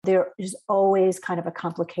There is always kind of a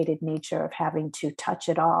complicated nature of having to touch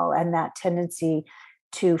it all, and that tendency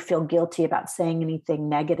to feel guilty about saying anything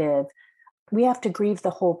negative. We have to grieve the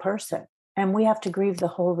whole person, and we have to grieve the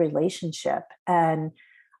whole relationship and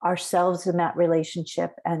ourselves in that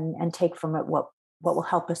relationship, and take from it what will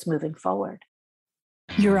help us moving forward.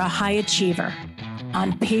 You're a high achiever.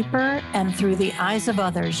 On paper and through the eyes of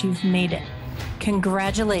others, you've made it.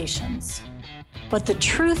 Congratulations. But the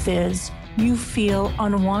truth is, you feel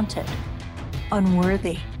unwanted,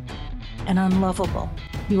 unworthy, and unlovable.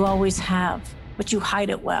 You always have, but you hide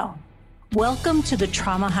it well. Welcome to the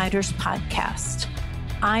Trauma Hiders Podcast.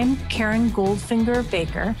 I'm Karen Goldfinger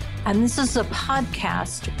Baker, and this is a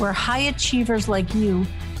podcast where high achievers like you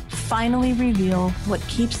finally reveal what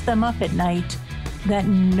keeps them up at night that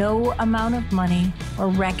no amount of money or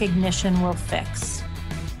recognition will fix.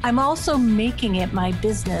 I'm also making it my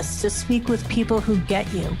business to speak with people who get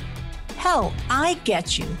you. Hell, I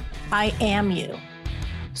get you. I am you.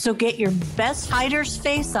 So get your best hider's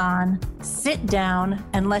face on, sit down,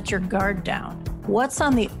 and let your guard down. What's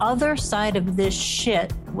on the other side of this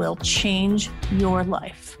shit will change your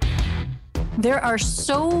life. There are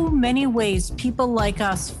so many ways people like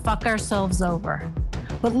us fuck ourselves over.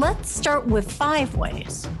 But let's start with 5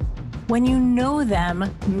 ways. When you know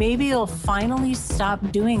them, maybe you'll finally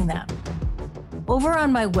stop doing them. Over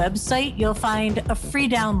on my website, you'll find a free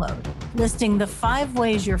download listing the 5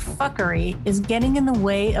 ways your fuckery is getting in the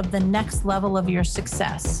way of the next level of your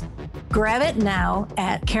success. Grab it now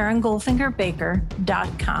at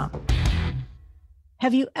KarenGoldfingerBaker.com.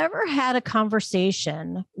 Have you ever had a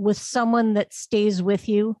conversation with someone that stays with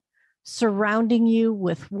you, surrounding you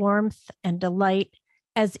with warmth and delight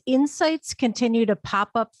as insights continue to pop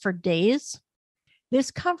up for days?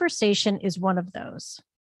 This conversation is one of those.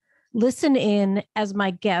 Listen in as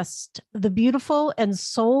my guest, the beautiful and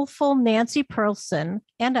soulful Nancy Pearlson,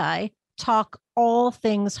 and I talk all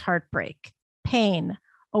things heartbreak, pain,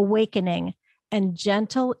 awakening, and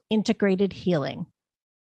gentle integrated healing.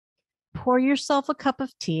 Pour yourself a cup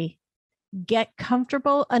of tea, get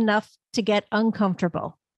comfortable enough to get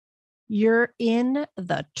uncomfortable. You're in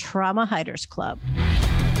the Trauma Hiders Club.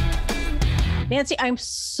 Nancy, I'm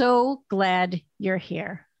so glad you're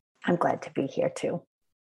here. I'm glad to be here too.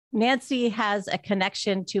 Nancy has a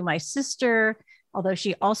connection to my sister, although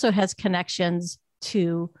she also has connections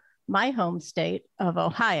to my home state of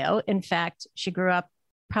Ohio. In fact, she grew up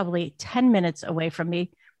probably 10 minutes away from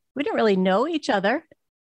me. We didn't really know each other,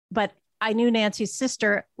 but I knew Nancy's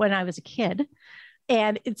sister when I was a kid.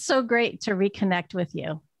 And it's so great to reconnect with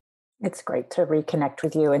you. It's great to reconnect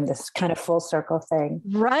with you in this kind of full circle thing.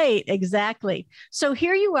 Right, exactly. So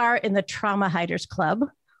here you are in the Trauma Hiders Club.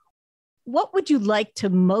 What would you like to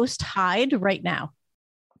most hide right now?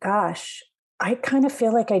 Gosh, I kind of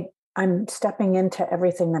feel like I'm stepping into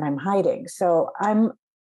everything that I'm hiding. So I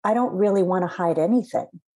don't really want to hide anything.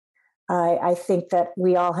 I think that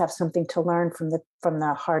we all have something to learn from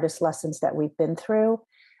the hardest lessons that we've been through.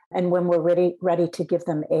 And when we're ready to give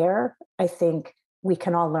them air, I think we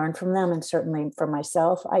can all learn from them, and certainly for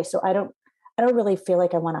myself. I don't really feel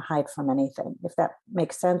like I want to hide from anything. If that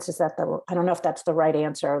makes sense, I don't know if that's the right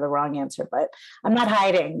answer or the wrong answer, but I'm not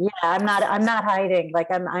hiding. Yeah, I'm not hiding.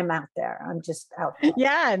 Like I'm out there. I'm just out there.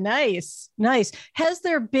 Yeah, nice. Has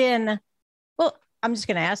there been? Well, I'm just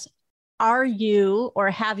going to ask: Are you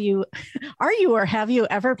or have you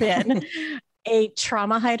ever been a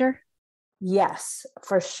trauma hider? Yes,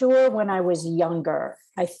 for sure. When I was younger,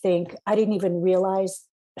 I think I didn't even realize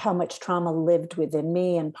how much trauma lived within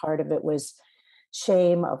me. And part of it was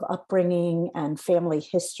shame of upbringing and family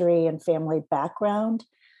history and family background.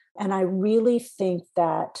 And I really think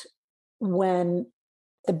that when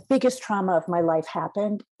the biggest trauma of my life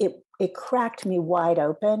happened, it cracked me wide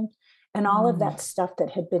open. And all of that stuff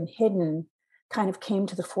that had been hidden kind of came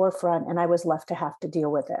to the forefront, and I was left to have to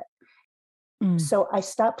deal with it. So I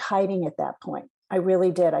stopped hiding at that point. I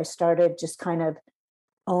really did. I started just kind of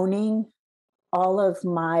owning all of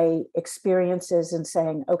my experiences and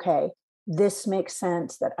saying, okay, this makes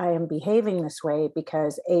sense that I am behaving this way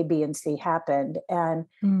because A, B, and C happened. And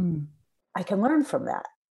I can learn from that,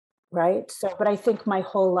 right? So, but I think my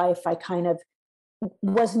whole life, I kind of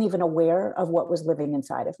wasn't even aware of what was living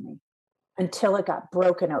inside of me until it got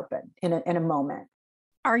broken open in a moment.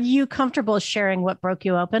 Are you comfortable sharing what broke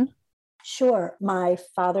you open? Sure. My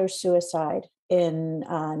father's suicide in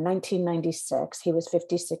 1996. He was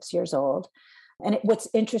 56 years old. And what's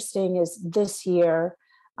interesting is this year,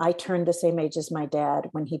 I turned the same age as my dad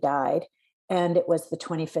when he died. And it was the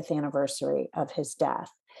 25th anniversary of his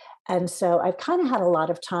death. And so I've kind of had a lot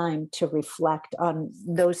of time to reflect on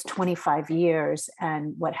those 25 years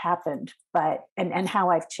and what happened, but and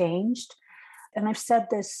how I've changed. And I've said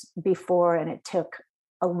this before, and it took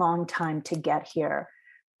a long time to get here,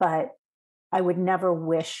 but I would never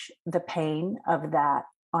wish the pain of that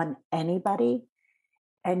on anybody.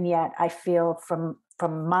 And yet I feel from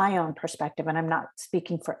my own perspective, and I'm not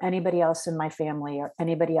speaking for anybody else in my family or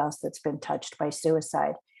anybody else that's been touched by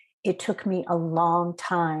suicide, it took me a long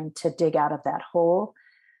time to dig out of that hole.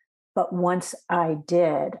 But once I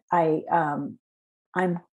did, I'm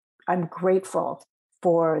I'm grateful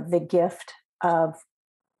for the gift of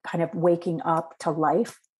kind of waking up to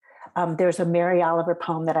life. There's a Mary Oliver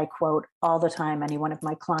poem that I quote all the time. Any one of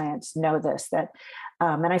my clients know this. And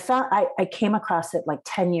I came across it like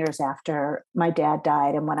 10 years after my dad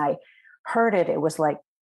died. And when I heard it, it was like,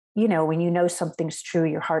 when you know something's true,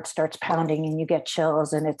 your heart starts pounding and you get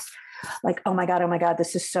chills, and it's like, oh my God,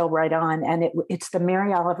 this is so right on. And it's the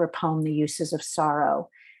Mary Oliver poem, The Uses of Sorrow.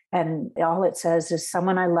 And all it says is,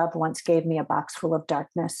 someone I loved once gave me a box full of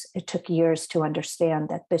darkness. It took years to understand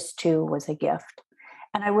that this too was a gift.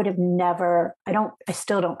 And I would have never, I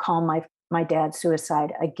still don't call my dad's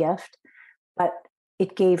suicide a gift, but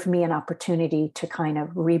it gave me an opportunity to kind of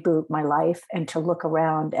reboot my life and to look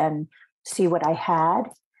around and see what I had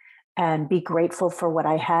and be grateful for what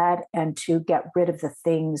I had, and to get rid of the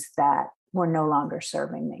things that were no longer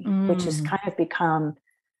serving me, which has kind of become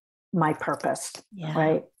my purpose,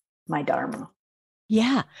 right? My dharma.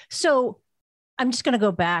 Yeah. So I'm just going to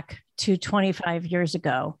go back to 25 years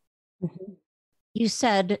ago. Mm-hmm. You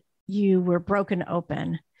said you were broken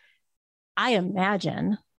open. I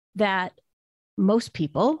imagine that most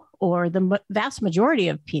people, or the vast majority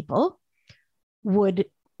of people, would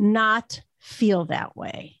not feel that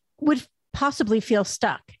way, would possibly feel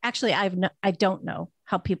stuck. Actually, I don't know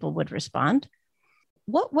how people would respond.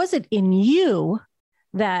 What was it in you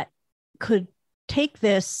that could take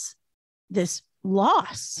this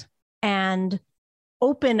loss and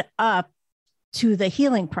open up to the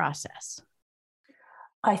healing process?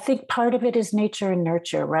 I think part of it is nature and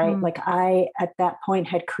nurture, right? Like I, at that point,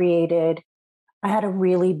 I had a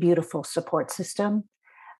really beautiful support system,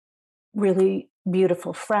 really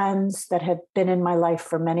beautiful friends that had been in my life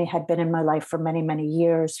for many many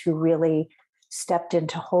years, who really stepped in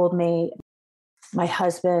to hold me. My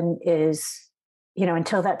husband is,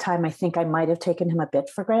 until that time, I think I might have taken him a bit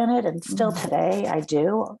for granted, and still today I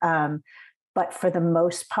do. But for the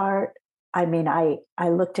most part, I mean, I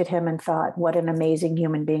looked at him and thought, what an amazing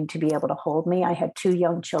human being to be able to hold me. I had 2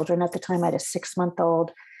 young children at the time. I had a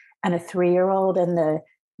 6-month-old and a 3-year-old, and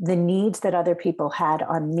the needs that other people had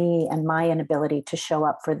on me and my inability to show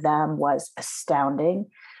up for them was astounding.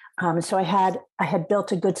 So I had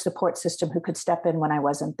built a good support system who could step in when I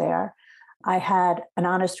wasn't there. I had an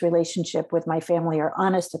honest relationship with my family, or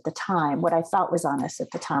honest at the time, what I thought was honest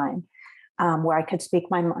at the time, where I could speak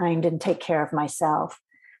my mind and take care of myself.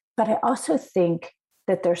 But I also think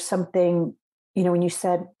that there's something, when you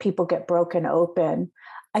said people get broken open,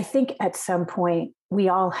 I think at some point we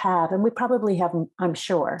all have, and we probably have, I'm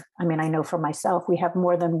sure, I mean, I know for myself, we have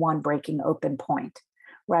more than one breaking open point,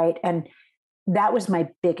 right? And that was my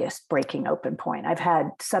biggest breaking open point. I've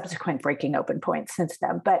had subsequent breaking open points since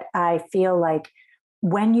then, but I feel like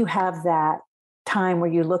when you have that time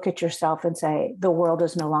where you look at yourself and say, the world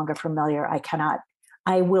is no longer familiar,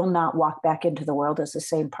 I will not walk back into the world as the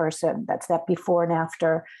same person. That's that before and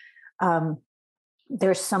after.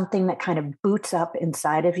 There's something that kind of boots up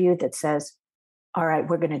inside of you that says, all right,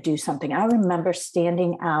 we're going to do something. I remember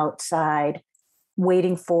standing outside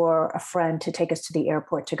waiting for a friend to take us to the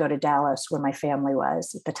airport to go to Dallas, where my family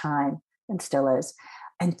was at the time and still is,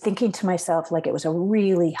 and thinking to myself, like, it was a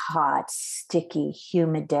really hot, sticky,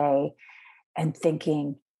 humid day, and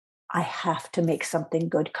thinking, I have to make something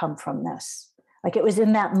good come from this. Like, it was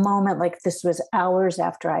in that moment, like this was hours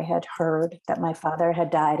after I had heard that my father had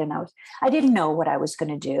died, and I didn't know what I was going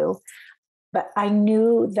to do, but I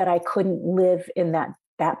knew that I couldn't live in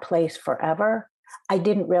that place forever. I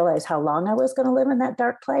didn't realize how long I was going to live in that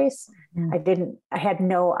dark place. I had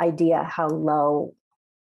no idea how low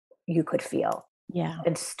you could feel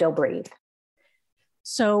and still breathe.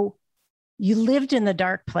 So you lived in the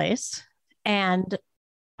dark place, and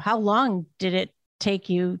how long did it take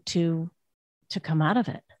you to come out of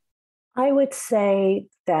it? I would say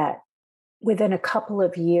that within a couple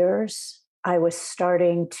of years, I was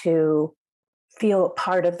starting to feel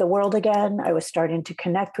part of the world again. I was starting to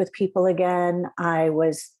connect with people again. I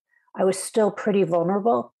was still pretty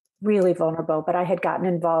vulnerable, really vulnerable, but I had gotten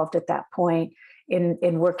involved at that point in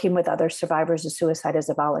working with other survivors of suicide as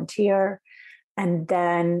a volunteer. And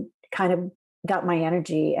then kind of got my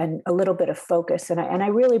energy and a little bit of focus. And I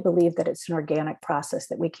really believe that it's an organic process,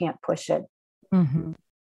 that we can't push it. Mm-hmm.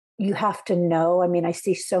 You have to know. I mean, I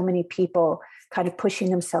see so many people kind of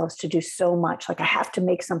pushing themselves to do so much. Like, I have to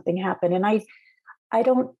make something happen. And I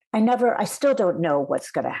still don't know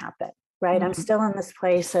what's going to happen. Right. Mm-hmm. I'm still in this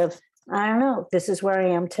place of, I don't know, this is where I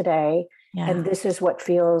am today. Yeah. And this is what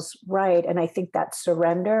feels right. And I think that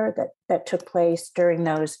surrender that took place during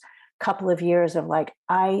those couple of years of like,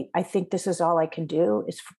 I think this is all I can do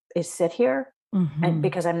is sit here, Mm-hmm. and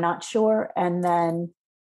because I'm not sure. And then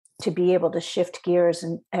to be able to shift gears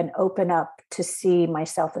and open up to see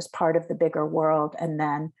myself as part of the bigger world. And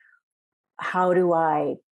then how do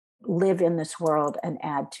I live in this world and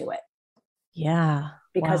add to it Yeah.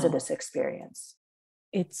 because of Wow. this experience?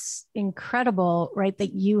 It's incredible, right?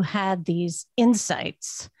 That you had these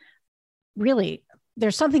insights. Really,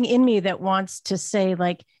 there's something in me that wants to say,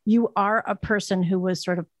 like, you are a person who was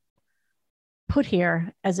sort of put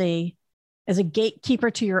here as a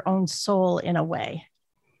gatekeeper to your own soul in a way,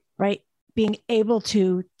 right? Being able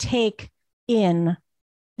to take in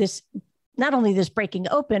this, not only this breaking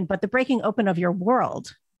open, but the breaking open of your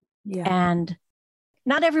world. Yeah. And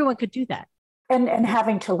not everyone could do that. And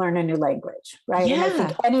having to learn a new language, right? Yeah. And I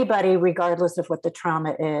think anybody, regardless of what the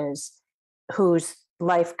trauma is, whose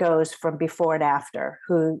life goes from before and after,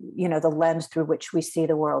 who, the lens through which we see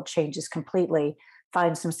the world changes completely,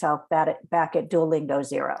 finds himself back at Duolingo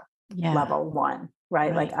 0, level 1,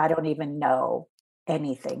 right? Like, I don't even know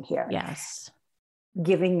anything here. Yes.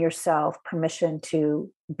 Giving yourself permission to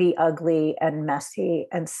be ugly and messy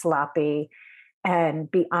and sloppy and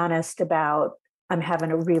be honest about, I'm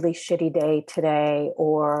having a really shitty day today,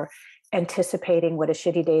 or anticipating what a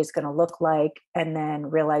shitty day is going to look like, and then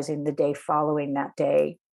realizing the day following that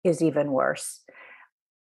day is even worse.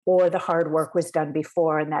 Or the hard work was done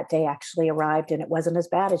before and that day actually arrived and it wasn't as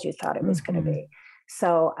bad as you thought it was going to be.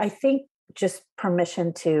 So I think just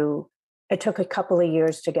permission it took a couple of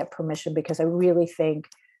years to get permission, because I really think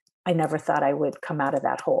I never thought I would come out of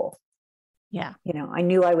that hole. Yeah. I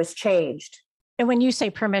knew I was changed. And when you say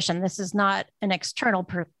permission, this is not an external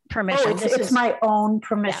permission. It's my own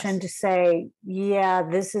permission to say, yeah,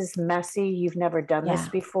 this is messy. You've never done this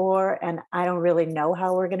before. And I don't really know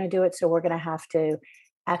how we're going to do it. So we're going to have to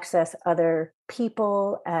access other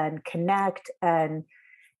people and connect and,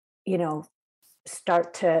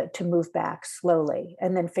 start to move back slowly,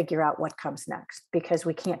 and then figure out what comes next, because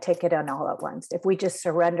we can't take it on all at once. If we just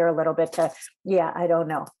surrender a little bit to, I don't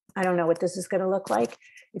know what this is going to look like.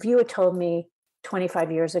 If you had told me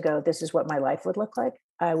 25 years ago, this is what my life would look like,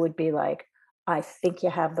 I would be like, I think you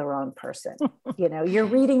have the wrong person. You're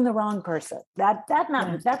reading the wrong person. That's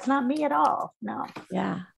not me at all. No.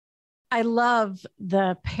 Yeah. I love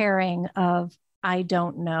the pairing of I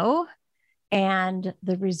don't know and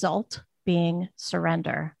the result being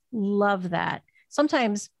surrender. Love that.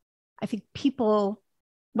 Sometimes I think people,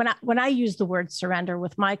 when I use the word surrender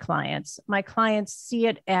with my clients see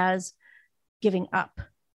it as giving up,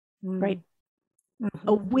 right? Mm-hmm.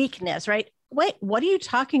 A weakness, right? Wait, what are you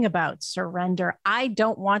talking about? Surrender. I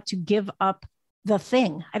don't want to give up the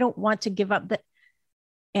thing. I don't want to give up the,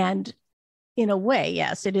 and in a way,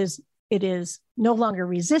 yes, it is no longer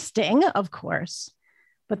resisting, of course,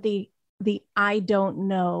 but the I don't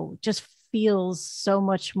know just feels so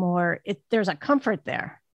much more, there's a comfort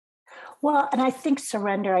there. Well, and I think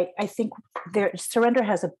surrender, I think surrender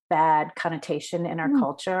has a bad connotation in our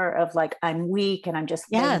culture of like, I'm weak and I'm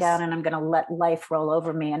just laying down and I'm going to let life roll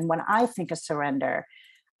over me. And when I think of surrender,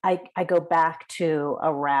 I go back to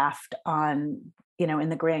a raft on, in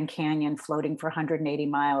the Grand Canyon, floating for 180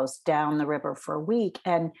 miles down the river for a week.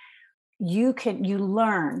 And you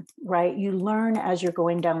learn, right? You learn as you're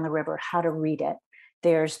going down the river how to read it.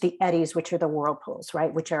 There's the eddies, which are the whirlpools,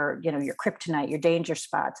 right? Which are, your kryptonite, your danger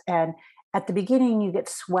spots. And at the beginning, you get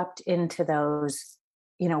swept into those,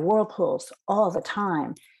 whirlpools all the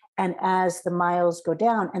time. And as the miles go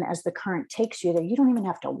down and as the current takes you there, you don't even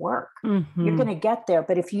have to work. Mm-hmm. You're going to get there.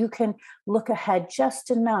 But if you can look ahead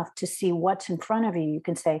just enough to see what's in front of you, you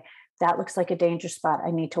can say, that looks like a danger spot. I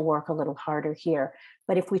need to work a little harder here.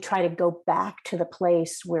 But if we try to go back to the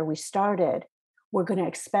place where we started, we're going to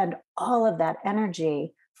expend all of that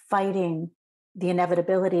energy fighting the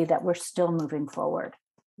inevitability that we're still moving forward,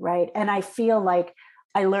 right? And I feel like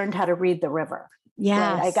I learned how to read the river.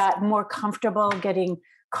 Yeah, right? I got more comfortable getting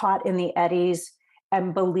caught in the eddies.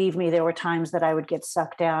 And believe me, there were times that I would get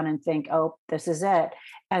sucked down and think, oh, this is it,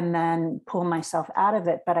 and then pull myself out of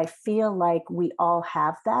it. But I feel like we all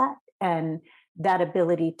have that, and that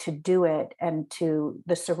ability to do it, and to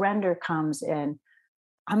the surrender comes in,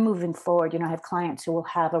 I'm moving forward. I have clients who will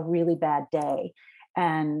have a really bad day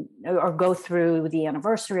and or go through the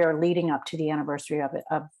anniversary or leading up to the anniversary of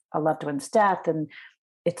a loved one's death, and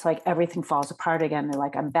it's like everything falls apart again. They're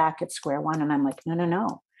like, I'm back at square one. And I'm like, no, no,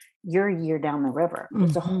 no. You're a year down the river.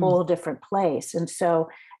 It's a whole different place. And so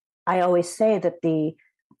I always say that the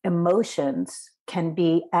emotions can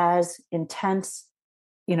be as intense,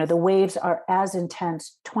 the waves are as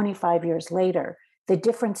intense 25 years later. The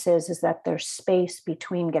difference is that there's space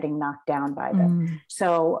between getting knocked down by them.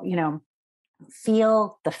 So,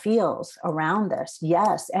 feel the feels around this.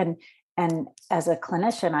 Yes. And as a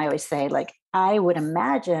clinician, I always say, like, I would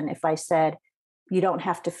imagine if I said, you don't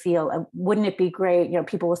have to feel, wouldn't it be great?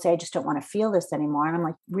 People will say, I just don't want to feel this anymore. And I'm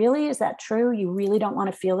like, really? Is that true? You really don't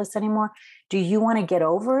want to feel this anymore? Do you want to get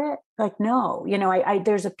over it? Like, no,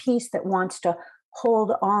 there's a piece that wants to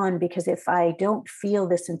hold on, because if I don't feel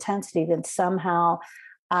this intensity, then somehow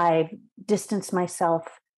I've distanced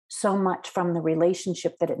myself so much from the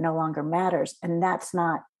relationship that it no longer matters. And that's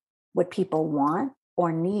not what people want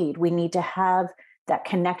or need. We need to have that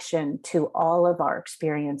connection to all of our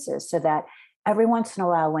experiences, so that every once in a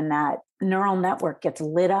while, when that neural network gets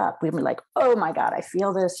lit up, we're like, oh my God, I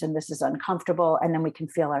feel this and this is uncomfortable. And then we can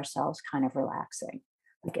feel ourselves kind of relaxing,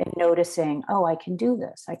 like, and noticing, oh, I can do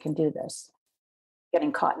this. I can do this.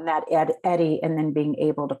 Getting caught in that eddy, and then being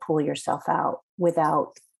able to pull yourself out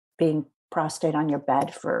without being prostrate on your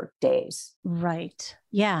bed for days. Right.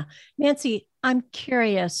 Yeah. Nancy, I'm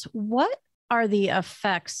curious, what are the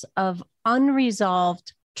effects of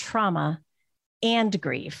unresolved trauma and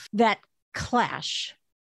grief that clash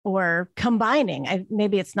or combining?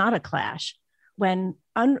 Maybe it's not a clash when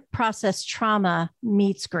unprocessed trauma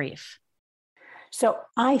meets grief. So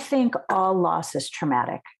I think all loss is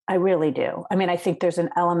traumatic. I really do. I mean, I think there's an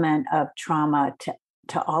element of trauma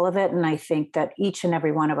to all of it. And I think that each and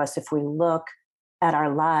every one of us, if we look at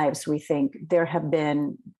our lives, we think there have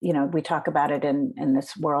been, we talk about it in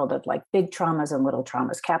this world of like big traumas and little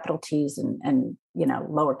traumas, capital T's and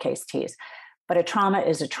lowercase t's. But a trauma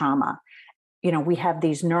is a trauma. We have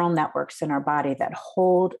these neural networks in our body that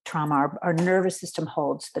hold trauma. Our nervous system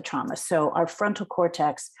holds the trauma. So our frontal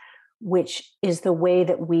cortex, which is the way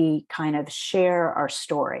that we kind of share our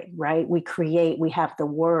story, right? We have the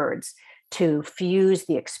words to fuse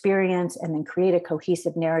the experience and then create a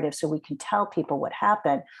cohesive narrative so we can tell people what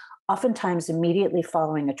happened. Oftentimes, immediately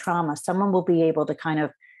following a trauma, someone will be able to kind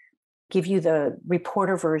of give you the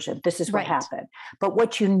reporter version. This is what happened. But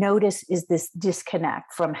what you notice is this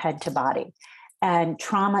disconnect from head to body. And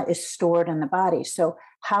trauma is stored in the body. So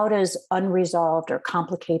how does unresolved or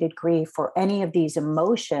complicated grief or any of these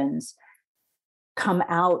emotions come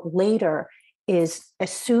out later is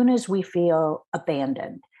as soon as we feel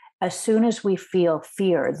abandoned, as soon as we feel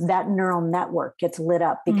fear, that neural network gets lit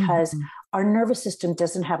up, because our nervous system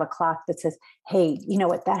doesn't have a clock that says, hey, you know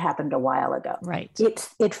what, that happened a while ago. Right.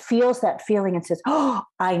 It feels that feeling and says, oh,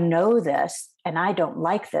 I know this and I don't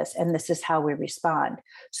like this. And this is how we respond.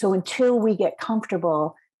 So until we get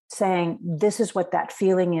comfortable saying, this is what that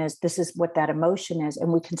feeling is, this is what that emotion is,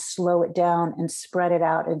 and we can slow it down and spread it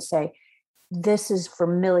out and say, this is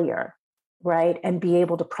familiar, right? And be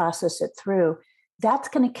able to process it through, that's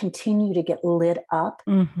going to continue to get lit up.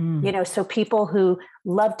 So people who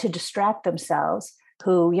love to distract themselves,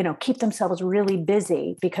 who, keep themselves really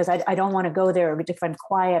busy because I don't want to go there, if I'm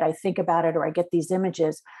quiet, I think about it, or I get these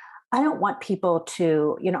images. I don't want people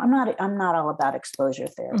to, I'm not all about exposure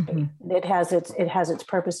therapy. It has its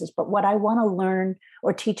purposes, but what I want to learn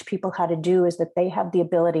or teach people how to do is that they have the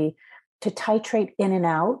ability to titrate in and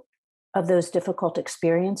out of those difficult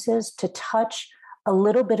experiences, to touch a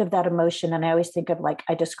little bit of that emotion. And I always think of, like,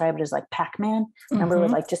 I describe it as like Pac-Man. Remember,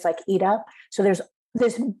 with like, just like eat up. So there's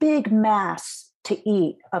this big mass to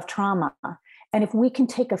eat of trauma. And if we can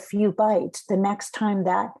take a few bites, the next time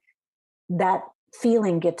that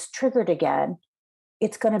feeling gets triggered again,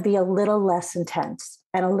 it's going to be a little less intense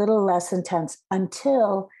and a little less intense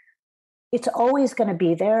until it's always going to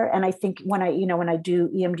be there. And I think when I do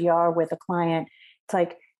EMDR with a client, it's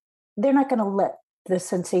like, they're not going to let the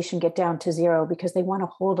sensation get down to zero because they want to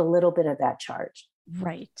hold a little bit of that charge.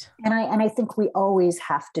 Right. And I think we always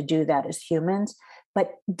have to do that as humans,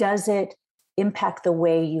 but does it impact the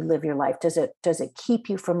way you live your life? Does it keep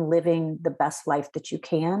you from living the best life that you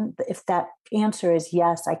can? If that answer is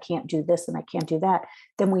yes, I can't do this and I can't do that,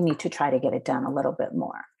 then we need to try to get it done a little bit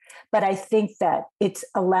more. But I think that it's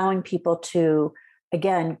allowing people to,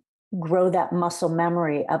 again, grow that muscle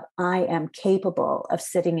memory of, I am capable of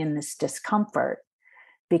sitting in this discomfort.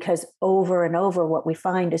 Because over and over, what we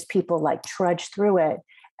find is people like trudge through it,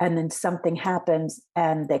 and then something happens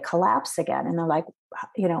and they collapse again. And they're like,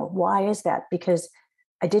 why is that? Because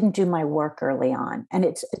I didn't do my work early on. And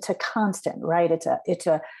it's a constant, right? It's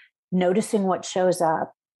a noticing what shows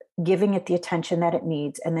up, giving it the attention that it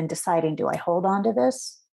needs, and then deciding, do I hold on to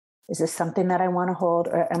this? Is this something that I want to hold,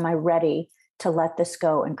 or am I ready to let this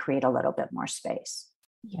go and create a little bit more space?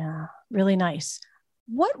 Yeah, really nice.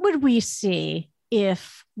 What would we see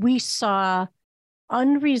if we saw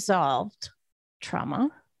unresolved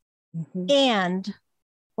trauma and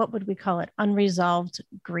what would we call it? Unresolved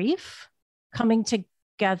grief coming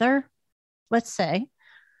together? Let's say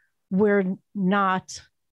we're not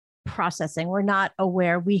processing, we're not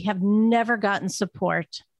aware, we have never gotten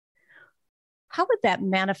support. How would that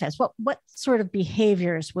manifest? What sort of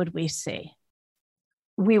behaviors would we see?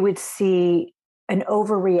 We would see an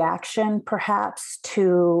overreaction, perhaps,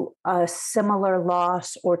 to a similar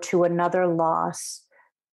loss or to another loss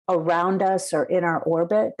around us or in our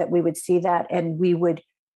orbit, that we would see that, and it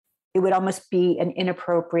would almost be an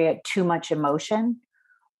inappropriate, too much emotion,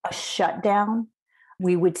 a shutdown.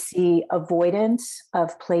 We would see avoidance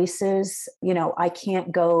of places. I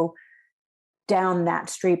can't go down that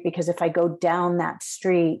street because if I go down that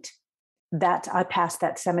street, I pass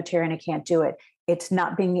that cemetery and I can't do it. It's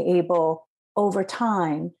not being able over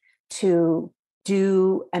time to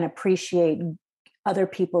do and appreciate other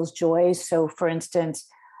people's joys. So for instance,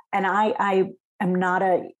 and I am not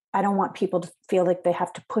I don't want people to feel like they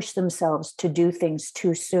have to push themselves to do things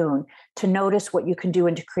too soon, to notice what you can do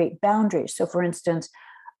and to create boundaries. So for instance,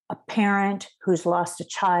 a parent who's lost a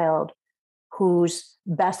child, whose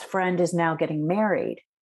best friend is now getting married,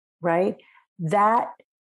 right? That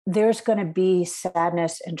there's going to be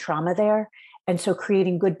sadness and trauma there. And so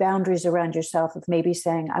creating good boundaries around yourself of maybe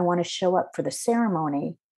saying, I want to show up for the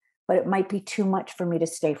ceremony, but it might be too much for me to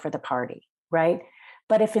stay for the party, right?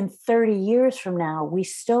 But if in 30 years from now, we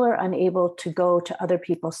still are unable to go to other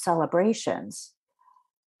people's celebrations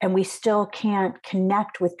and we still can't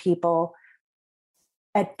connect with people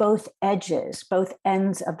at both edges, both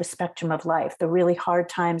ends of the spectrum of life, the really hard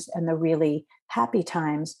times and the really happy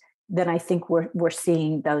times, then I think we're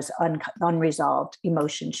seeing those unresolved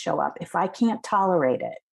emotions show up. If I can't tolerate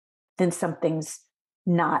it, then something's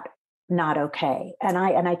not okay. And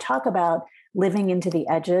I talk about living into the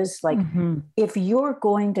edges. Like if you're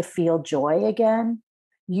going to feel joy again,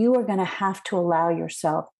 you are going to have to allow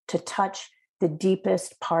yourself to touch the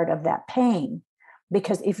deepest part of that pain.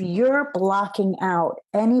 Because if you're blocking out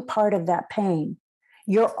any part of that pain,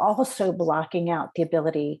 you're also blocking out the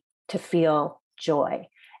ability to feel joy.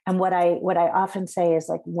 And what I often say is,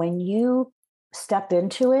 like, when you step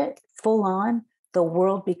into it full on, the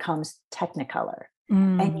world becomes technicolor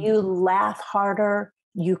and you laugh harder,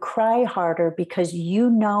 you cry harder because you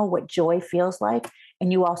know what joy feels like.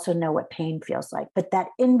 And you also know what pain feels like. But that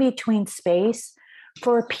in between space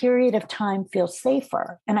for a period of time feels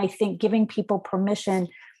safer. And I think giving people permission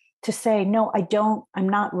to say, no, I'm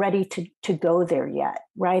not ready to go there yet.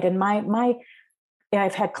 Right. And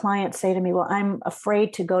I've had clients say to me, well, I'm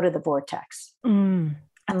afraid to go to the vortex. I'm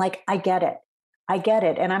like, I get it.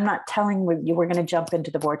 And I'm not telling you we're going to jump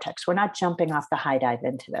into the vortex. We're not jumping off the high dive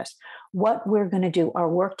into this. What we're going to do, our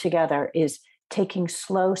work together, is taking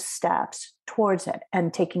slow steps towards it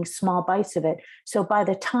and taking small bites of it. So by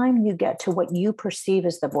the time you get to what you perceive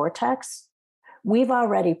as the vortex, we've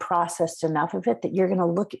already processed enough of it that you're going to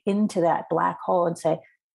look into that black hole and say,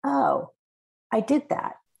 oh, I did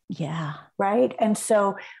that. Yeah. Right. And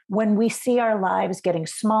so when we see our lives getting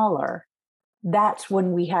smaller, that's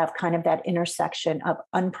when we have kind of that intersection of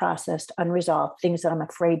unprocessed, unresolved things that I'm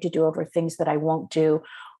afraid to do over things that I won't do,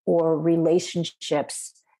 or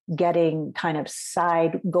relationships getting kind of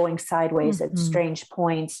going sideways at strange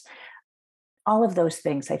points. All of those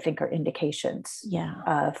things, I think, are indications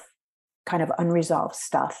of kind of unresolved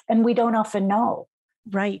stuff. And we don't often know.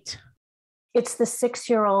 Right. It's the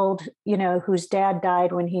 6-year-old, whose dad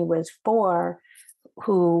died when he was 4,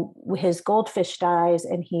 who his goldfish dies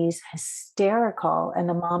and he's hysterical. And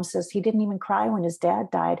the mom says he didn't even cry when his dad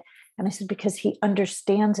died. And I said, because he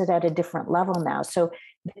understands it at a different level now. So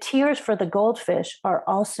the tears for the goldfish are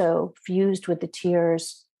also fused with the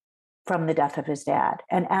tears from the death of his dad.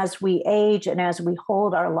 And as we age and as we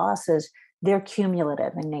hold our losses, they're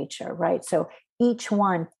cumulative in nature, right? So each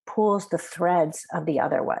one pulls the threads of the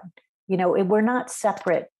other one. We're not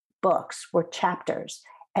separate books, we're chapters.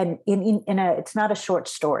 And it's not a short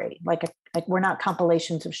story, like we're not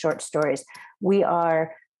compilations of short stories. We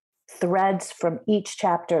are threads from each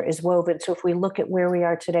chapter is woven. So if we look at where we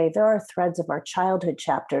are today, there are threads of our childhood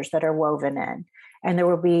chapters that are woven in. And there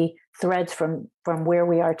will be threads from where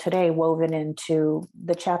we are today woven into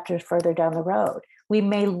the chapters further down the road. We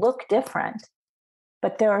may look different,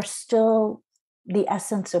 but there are still the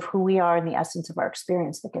essence of who we are and the essence of our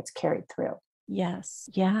experience that gets carried through. Yes.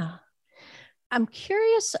 Yeah. I'm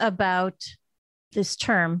curious about this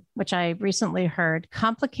term, which I recently heard,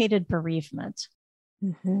 complicated bereavement.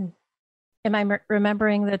 Mm-hmm. Am I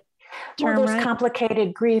remembering the term Well, there's right?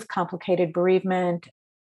 complicated grief, complicated bereavement,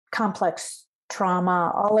 complex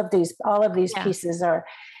trauma. All of these Yeah. pieces are.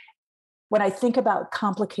 When I think about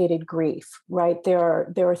complicated grief, right? There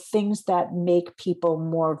are things that make people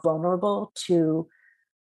more vulnerable to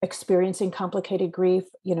experiencing complicated grief.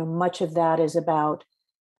 Much of that is about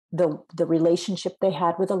the relationship they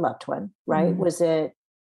had with a loved one, right? Mm. Was it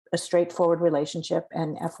a straightforward relationship?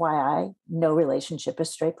 And FYI, no relationship is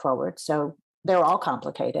straightforward. So they're all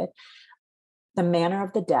complicated. The manner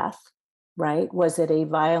of the death, right? Was it a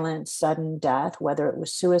violent, sudden death, whether it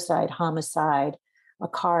was suicide, homicide, a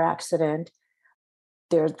car accident?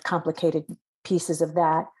 There's complicated pieces of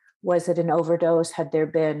that. Was it an overdose? Had there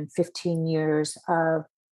been 15 years of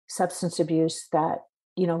substance abuse that,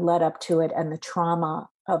 led up to it, and the trauma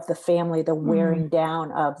of the family, the wearing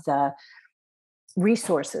down of the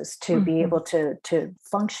resources to be able to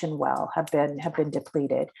function well have been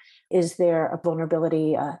depleted? Is there a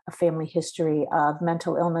vulnerability, a family history of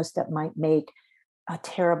mental illness that might make a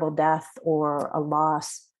terrible death or a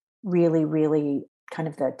loss really, really kind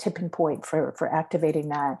of the tipping point for activating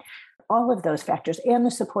that? All of those factors, and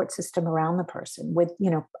the support system around the person. With,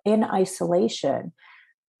 in isolation,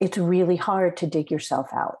 it's really hard to dig yourself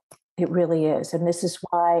out. It really is. And this is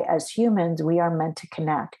why, as humans, we are meant to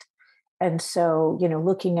connect. And so,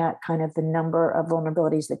 looking at kind of the number of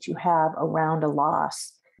vulnerabilities that you have around a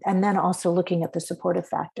loss, and then also looking at the supportive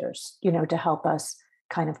factors, to help us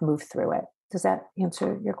kind of move through it. Does that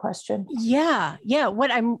answer your question? Yeah. Yeah.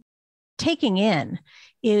 What I'm taking in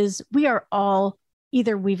is we are all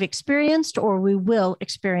either we've experienced or we will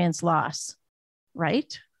experience loss,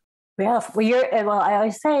 right? Yeah. Well, I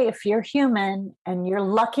always say, if you're human and you're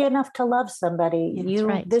lucky enough to love somebody, Yeah,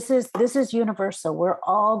 that's right. this is universal. We're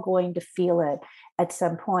all going to feel it at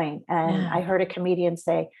some point. And Yeah. I heard a comedian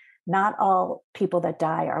say, not all people that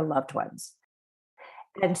die are loved ones.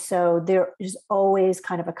 And so there is always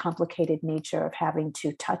kind of a complicated nature of having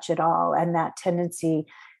to touch it all, and that tendency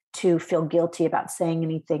to feel guilty about saying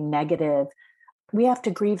anything negative. We have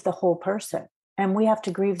to grieve the whole person, and we have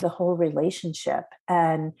to grieve the whole relationship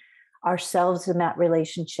and ourselves in that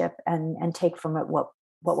relationship, and take from it what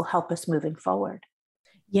will help us moving forward.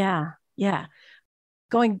 Yeah. Yeah.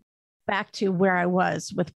 Going back to where I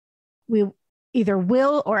was with, we either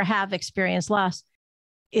will or have experienced loss.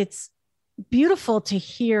 It's beautiful to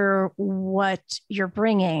hear what you're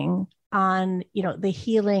bringing on, the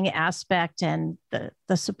healing aspect and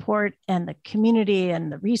the support and the community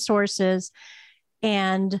and the resources.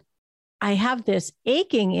 And I have this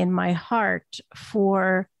aching in my heart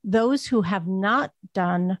for those who have not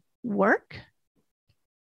done work,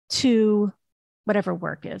 to whatever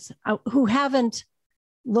work is, who haven't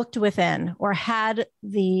looked within or had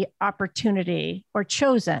the opportunity or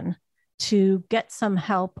chosen to get some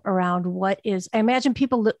help around what is. I imagine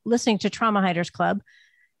people listening to Trauma Hiders Club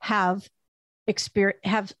have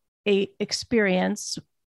a experience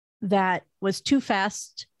that was too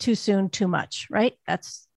fast, too soon, too much, right?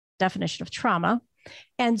 That's definition of trauma.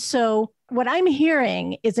 And so what I'm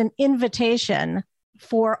hearing is an invitation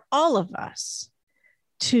for all of us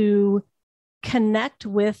to connect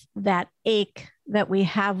with that ache that we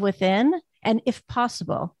have within, and if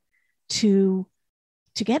possible, to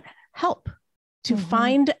get help, to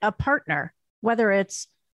find a partner, whether it's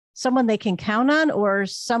someone they can count on or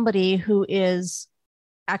somebody who is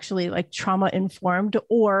actually like trauma informed,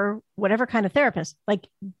 or whatever kind of therapist. Like,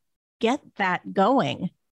 get that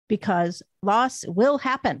going, because loss will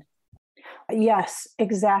happen. Yes,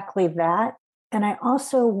 exactly that. And I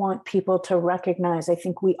also want people to recognize, I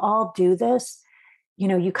think we all do this.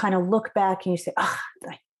 You kind of look back and you say, oh,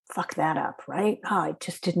 I fucked that up, right? Oh, I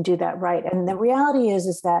just didn't do that right. And the reality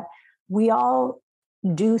is that we all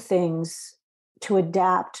do things to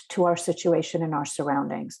adapt to our situation and our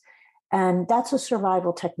surroundings. And that's a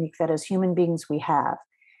survival technique that as human beings we have.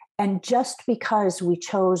 And just because we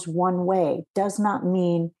chose one way does not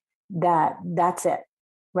mean that that's it,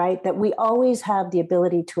 right? That we always have the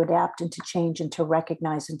ability to adapt and to change and to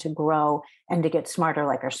recognize and to grow and to get smarter,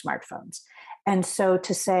 like our smartphones. And so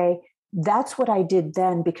to say, that's what I did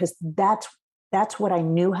then, because that's what I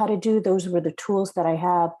knew how to do. Those were the tools that I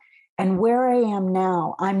have. And where I am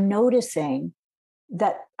now, I'm noticing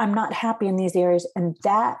that I'm not happy in these areas. And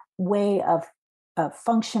that way of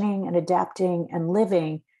functioning and adapting and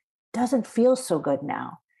living doesn't feel so good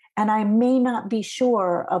now. And I may not be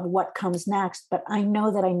sure of what comes next, but I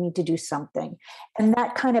know that I need to do something. And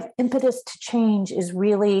that kind of impetus to change is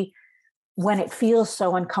really when it feels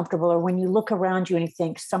so uncomfortable, or when you look around you and you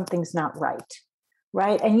think something's not right.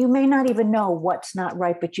 Right. And you may not even know what's not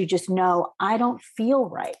right, but you just know, I don't feel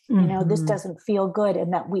right. This doesn't feel good.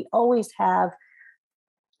 And that we always have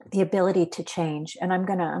the ability to change. And I'm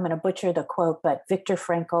gonna butcher the quote, but Viktor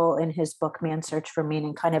Frankl in his book Man's Search for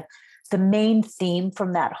Meaning, kind of the main theme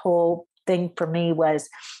from that whole thing for me was,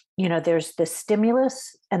 there's the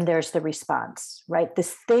stimulus and there's the response, right?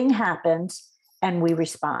 This thing happens and we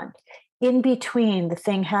respond. In between the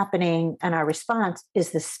thing happening and our response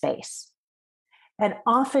is the space. And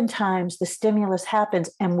oftentimes the stimulus happens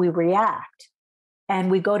and we react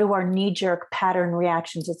and we go to our knee-jerk pattern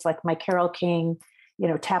reactions. It's like my Carole King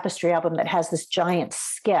Tapestry album that has this giant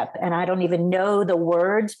skip, and I don't even know the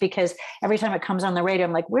words because every time it comes on the radio,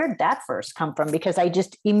 I'm like, where'd that verse come from? Because I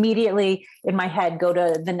just immediately in my head go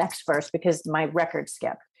to the next verse because my record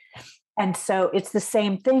skipped. And so it's the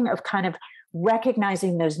same thing of kind of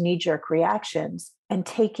recognizing those knee-jerk reactions and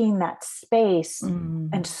taking that space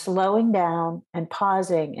and slowing down and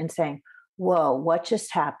pausing and saying, whoa, what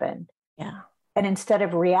just happened? Yeah. And instead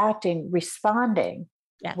of reacting, responding.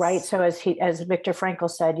 Yes. Right. So as Viktor Frankl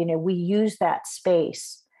said, we use that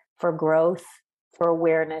space for growth, for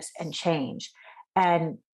awareness and change.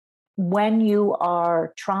 And when you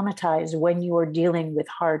are traumatized, when you are dealing with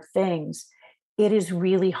hard things, it is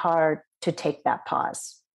really hard to take that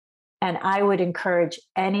pause. And I would encourage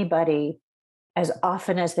anybody as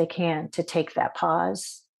often as they can to take that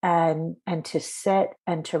pause and to sit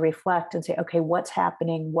and to reflect and say, okay, what's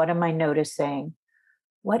happening? What am I noticing?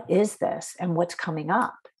 What is this and what's coming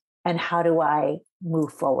up? And how do I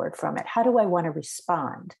move forward from it? How do I want to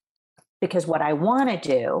respond? Because what I want to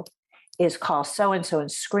do is call so-and-so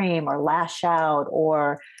and scream or lash out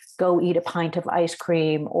or go eat a pint of ice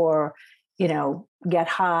cream or, get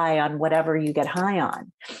high on whatever you get high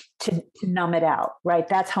on to numb it out, right?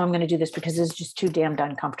 That's how I'm going to do this because it's just too damned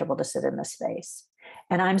uncomfortable to sit in this space.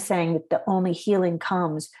 And I'm saying that the only healing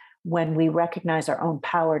comes when we recognize our own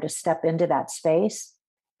power to step into that space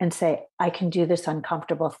and say, I can do this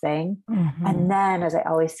uncomfortable thing. And then, as I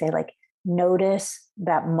always say, notice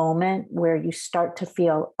that moment where you start to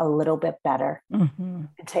feel a little bit better and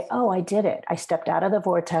say, oh, I did it. I stepped out of the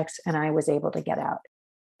vortex and I was able to get out.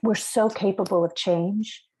 We're so capable of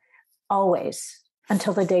change always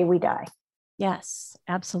until the day we die. Yes,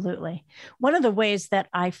 absolutely. One of the ways that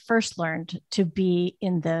I first learned to be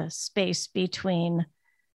in the space between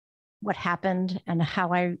what happened and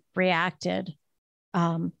how I reacted,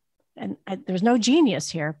 there's no genius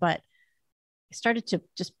here, but I started to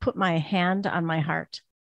just put my hand on my heart.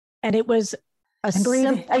 And it was as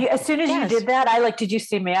soon as you did that, did you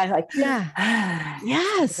see me? I was like, yeah,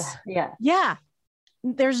 yes. Yeah. Yeah.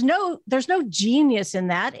 There's no genius in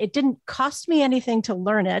that. It didn't cost me anything to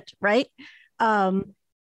learn it. Right.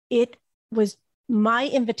 It was my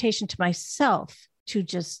invitation to myself to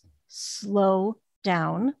just slow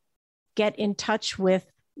down, get in touch with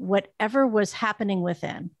whatever was happening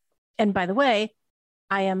within. And by the way,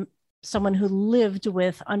 I am someone who lived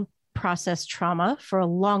with unprocessed trauma for a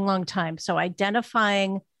long, long time. So I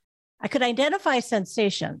could identify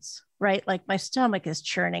sensations, right? Like my stomach is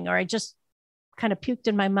churning, or I just kind of puked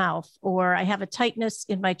in my mouth, or I have a tightness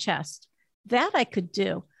in my chest. That I could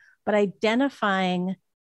do, but identifying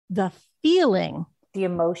the feeling, the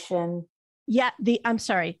emotion. Yeah, the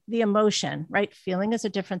emotion, right? Feeling is a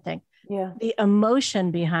different thing. Yeah. The emotion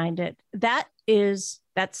behind it, that's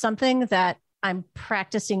something that I'm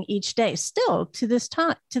practicing each day, still to this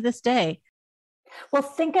day. Well,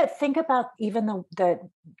 think about even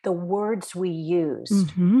the words we use.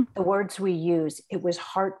 The words we use. It was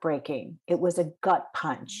heartbreaking. It was a gut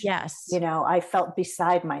punch. Yes. I felt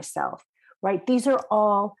beside myself. Right. These are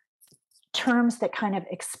all terms that kind of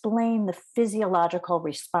explain the physiological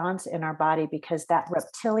response in our body because that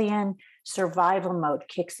reptilian survival mode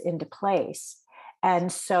kicks into place.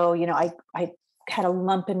 And so, I had a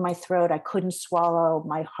lump in my throat. I couldn't swallow.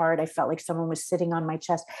 My heart, I felt like someone was sitting on my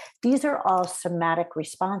chest. These are all somatic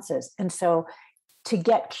responses. And so to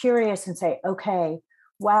get curious and say, okay,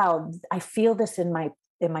 wow, I feel this in my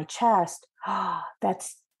chest. Oh,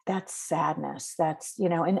 that's sadness. That's,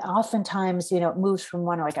 and oftentimes, it moves from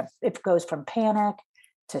it goes from panic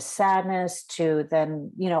to sadness to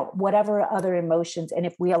then, whatever other emotions. And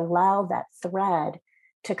if we allow that thread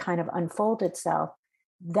to kind of unfold itself,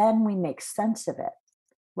 then we make sense of it,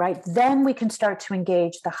 right? Then we can start to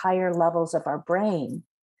engage the higher levels of our brain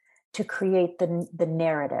to create the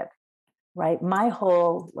narrative, right? My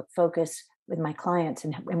whole focus with my clients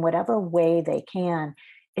in whatever way they can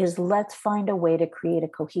is let's find a way to create a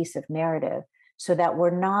cohesive narrative so that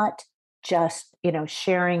we're not just,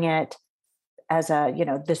 sharing it as a,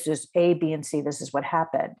 this is A, B, and C, this is what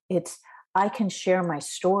happened. It's, I can share my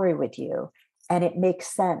story with you and it makes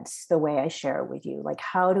sense the way I share it with you. Like,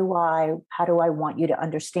 how do I want you to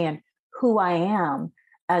understand who I am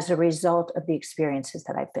as a result of the experiences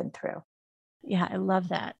that I've been through? Yeah, I love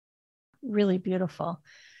that. Really beautiful.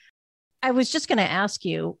 I was just going to ask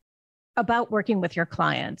you about working with your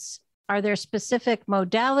clients. Are there specific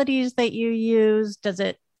modalities that you use? How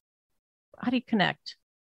do you connect?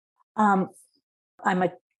 I'm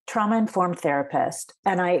a trauma informed therapist,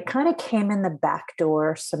 and I kind of came in the back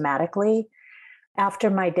door somatically. After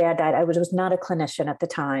my dad died, I was not a clinician at the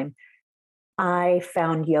time. I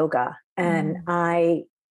found yoga, and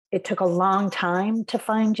it took a long time to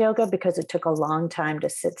find yoga because it took a long time to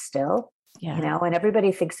sit still. Yeah. And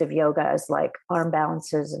everybody thinks of yoga as like arm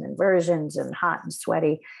balances and inversions and hot and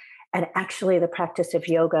sweaty. And actually, the practice of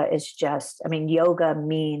yoga is yoga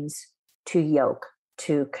means to yoke,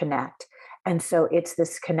 to connect. And so it's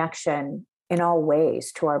this connection in all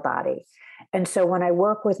ways to our body. And so when I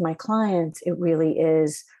work with my clients, it really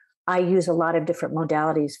is, I use a lot of different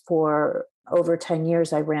modalities. For over 10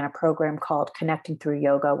 years, I ran a program called Connecting Through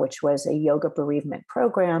Yoga, which was a yoga bereavement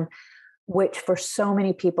program, which for so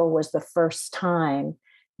many people was the first time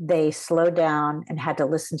they slowed down and had to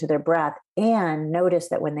listen to their breath and notice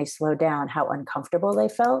that when they slowed down, how uncomfortable they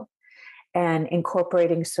felt, and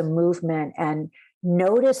incorporating some movement and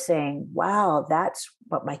noticing, wow, that's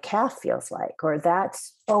what my calf feels like, or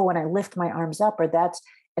that's, oh, when I lift my arms up, or that's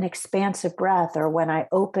an expansive breath, or when I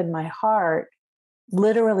open my heart,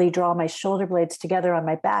 literally draw my shoulder blades together on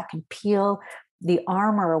my back and peel the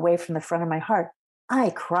armor away from the front of my heart.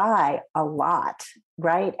 I cry a lot,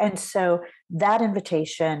 right? And so that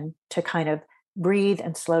invitation to kind of breathe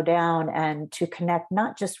and slow down and to connect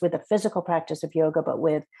not just with the physical practice of yoga, but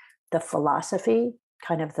with the philosophy,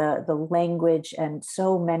 kind of the language, and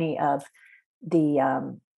so many of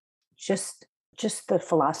the just the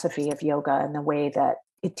philosophy of yoga and the way that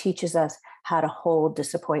it teaches us how to hold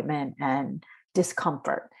disappointment and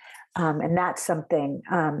discomfort. And that's something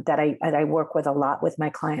that I work with a lot with my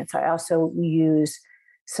clients. I also use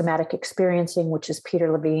somatic experiencing, which is Peter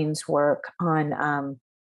Levine's work on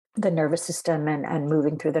the nervous system and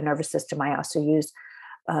moving through the nervous system. I also use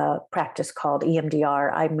a practice called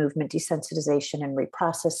EMDR, eye movement desensitization and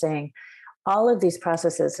reprocessing. All of these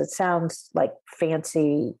processes, it sounds like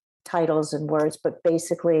fancy titles and words, but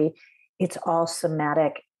basically it's all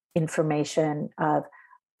somatic information of,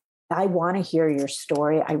 I want to hear your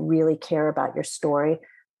story. I really care about your story,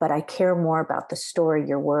 but I care more about the story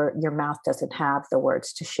your mouth doesn't have the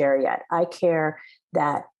words to share yet. I care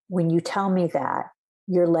that when you tell me that,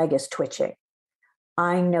 your leg is twitching.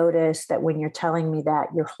 I notice that when you're telling me that,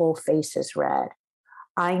 your whole face is red.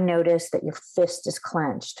 I notice that your fist is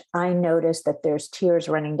clenched. I notice that there's tears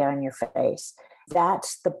running down your face.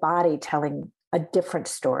 That's the body telling a different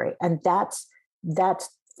story. And that's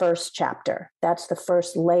first chapter. That's the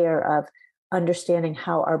first layer of understanding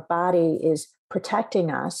how our body is protecting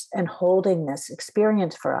us and holding this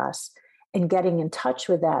experience for us and getting in touch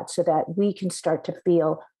with that so that we can start to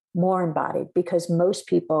feel more embodied. Because most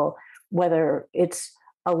people, whether it's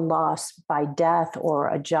a loss by death or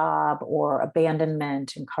a job or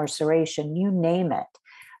abandonment, incarceration, you name it,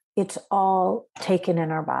 it's all taken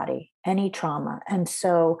in our body, any trauma. And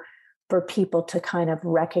so for people to kind of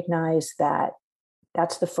recognize that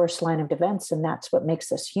that's the first line of defense, and that's what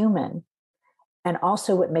makes us human. And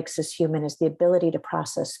also what makes us human is the ability to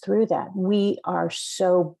process through that. We are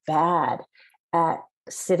so bad at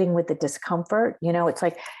sitting with the discomfort. It's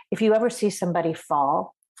like if you ever see somebody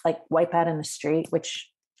fall, like wipe out in the street, which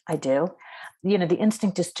I do, the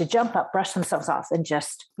instinct is to jump up, brush themselves off, and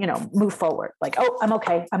just, move forward. Like, oh, I'm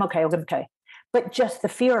okay. I'm okay. But just the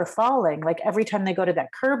fear of falling, like every time they go to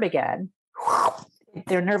that curb again,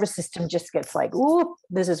 their nervous system just gets like, ooh,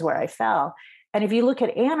 this is where I fell. And if you look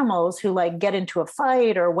at animals who like get into a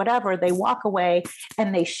fight or whatever, they walk away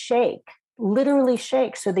and they shake, literally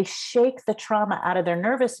shake. So they shake the trauma out of their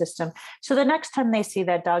nervous system. So the next time they see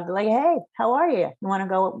that dog, they're like, hey, how are you? You want to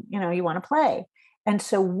go, you want to play. And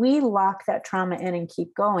so we lock that trauma in and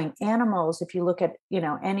keep going. Animals, if you look at,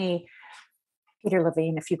 any Peter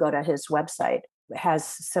Levine, if you go to his website, has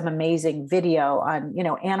some amazing video on,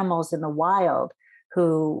 animals in the wild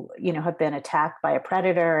who, have been attacked by a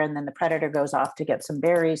predator, and then the predator goes off to get some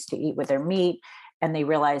berries to eat with their meat, and they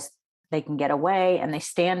realize they can get away, and they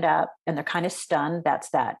stand up and they're kind of stunned. That's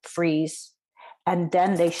that freeze. And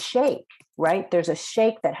then they shake, right? There's a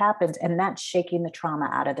shake that happens, and that's shaking the trauma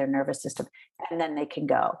out of their nervous system, and then they can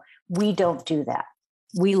go. We don't do that.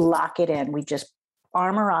 we lock it in. We just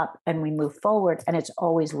armor up and we move forward, and it's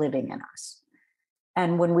always living in us.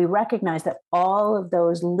 And when we recognize that all of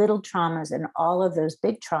those little traumas and all of those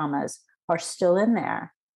big traumas are still in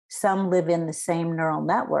there, some live in the same neural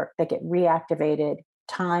network that get reactivated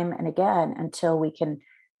time and again until we can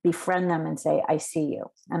befriend them and say, I see you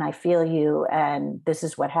and I feel you, and this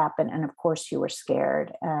is what happened. And of course you were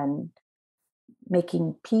scared, and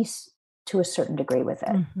making peace to a certain degree with it.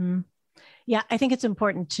 Mm-hmm. Yeah, I think it's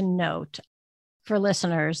important to note for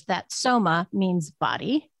listeners that soma means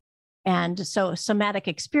body. And so somatic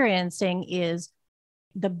experiencing is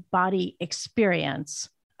the body experience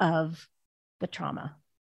of the trauma.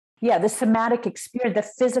 Yeah, the somatic experience,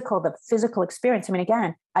 the physical experience. I mean,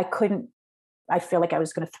 again, I feel like I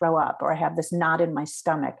was going to throw up, or I have this knot in my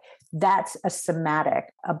stomach. That's a somatic,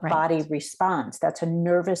 a body response. That's a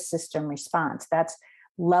nervous system response. That's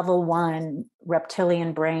level 1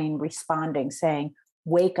 reptilian brain responding, saying,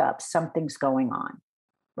 wake up, something's going on,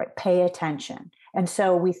 right? Pay attention. And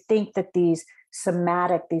so we think that these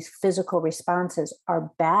somatic, these physical responses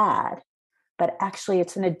are bad, but actually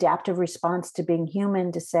it's an adaptive response to being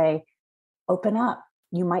human to say, open up,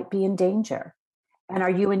 you might be in danger. And are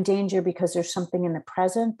you in danger because there's something in the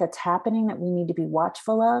present that's happening that we need to be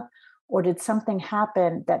watchful of? Or did something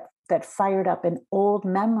happen that fired up an old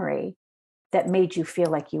memory that made you feel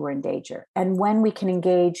like you were in danger? And when we can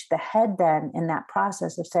engage the head then in that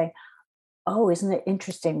process of saying, oh, isn't it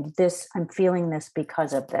interesting? I'm feeling this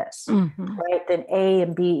because of this, right? Then A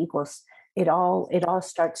and B equals, it all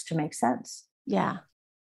starts to make sense. Yeah.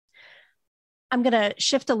 I'm going to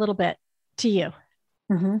shift a little bit to you.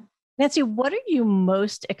 Mm-hmm. Nancy, what are you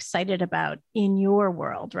most excited about in your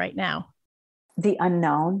world right now? The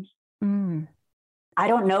unknown. I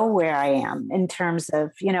don't know where I am in terms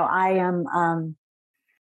of, I'm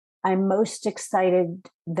most excited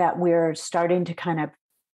that we're starting to kind of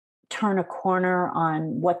turn a corner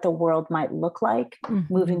on what the world might look like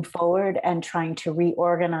moving forward, and trying to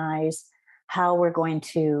reorganize how we're going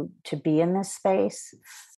to be in this space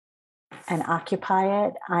and occupy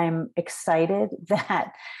it. I'm excited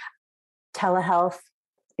that telehealth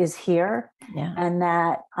is here, and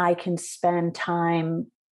that I can spend time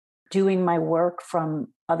doing my work from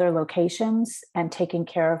other locations and taking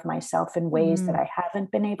care of myself in ways that I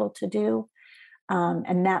haven't been able to do.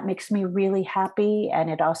 And that makes me really happy. And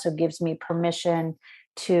it also gives me permission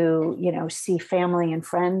to, see family and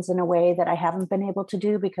friends in a way that I haven't been able to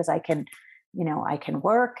do, because I can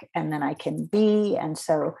work and then I can be. And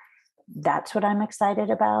so that's what I'm excited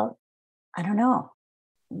about. I don't know.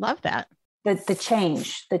 Love that. The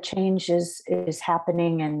change is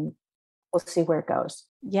happening, and we'll see where it goes.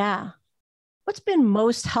 Yeah. What's been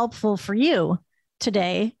most helpful for you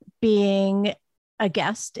today being a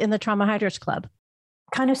guest in the Trauma Hyders Club?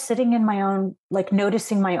 Kind of sitting in my own,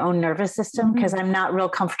 noticing my own nervous system, because I'm not real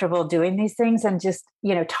comfortable doing these things, and just,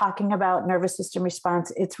 talking about nervous system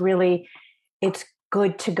response. It's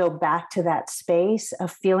good to go back to that space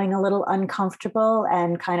of feeling a little uncomfortable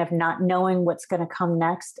and kind of not knowing what's going to come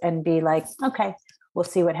next, and be like, okay, we'll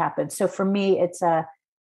see what happens. So for me, it's a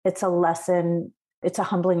lesson. It's a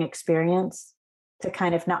humbling experience to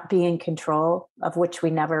kind of not be in control, of which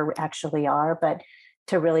we never actually are, but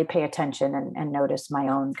to really pay attention and notice my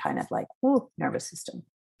own kind of nervous system.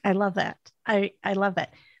 I love that. I love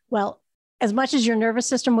that. Well, as much as your nervous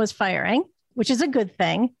system was firing, which is a good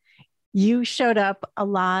thing, you showed up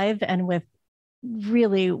alive and with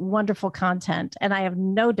really wonderful content. And I have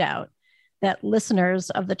no doubt that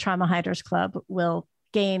listeners of the Trauma Hyders Club will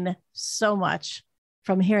gain so much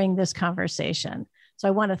from hearing this conversation. So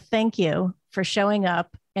I want to thank you for showing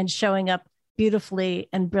up beautifully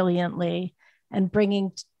and brilliantly, and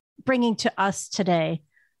bringing to us today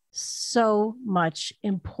so much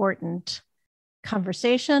important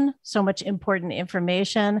conversation, so much important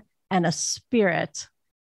information, and a spirit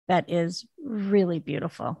that is really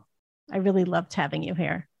beautiful. I really loved having you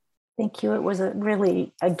here. Thank you. It was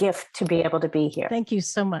really a gift to be able to be here. Thank you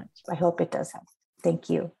so much. I hope it does help. Thank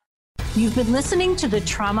you. You've been listening to the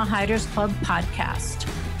Trauma Hyders Club podcast.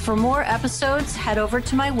 For more episodes, head over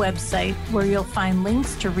to my website, where you'll find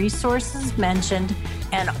links to resources mentioned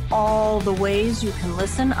and all the ways you can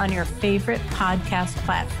listen on your favorite podcast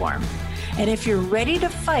platform. And if you're ready to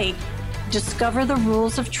fight, discover the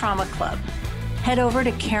rules of Trauma Club. Head over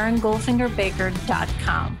to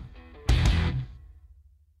KarenGoldfingerBaker.com.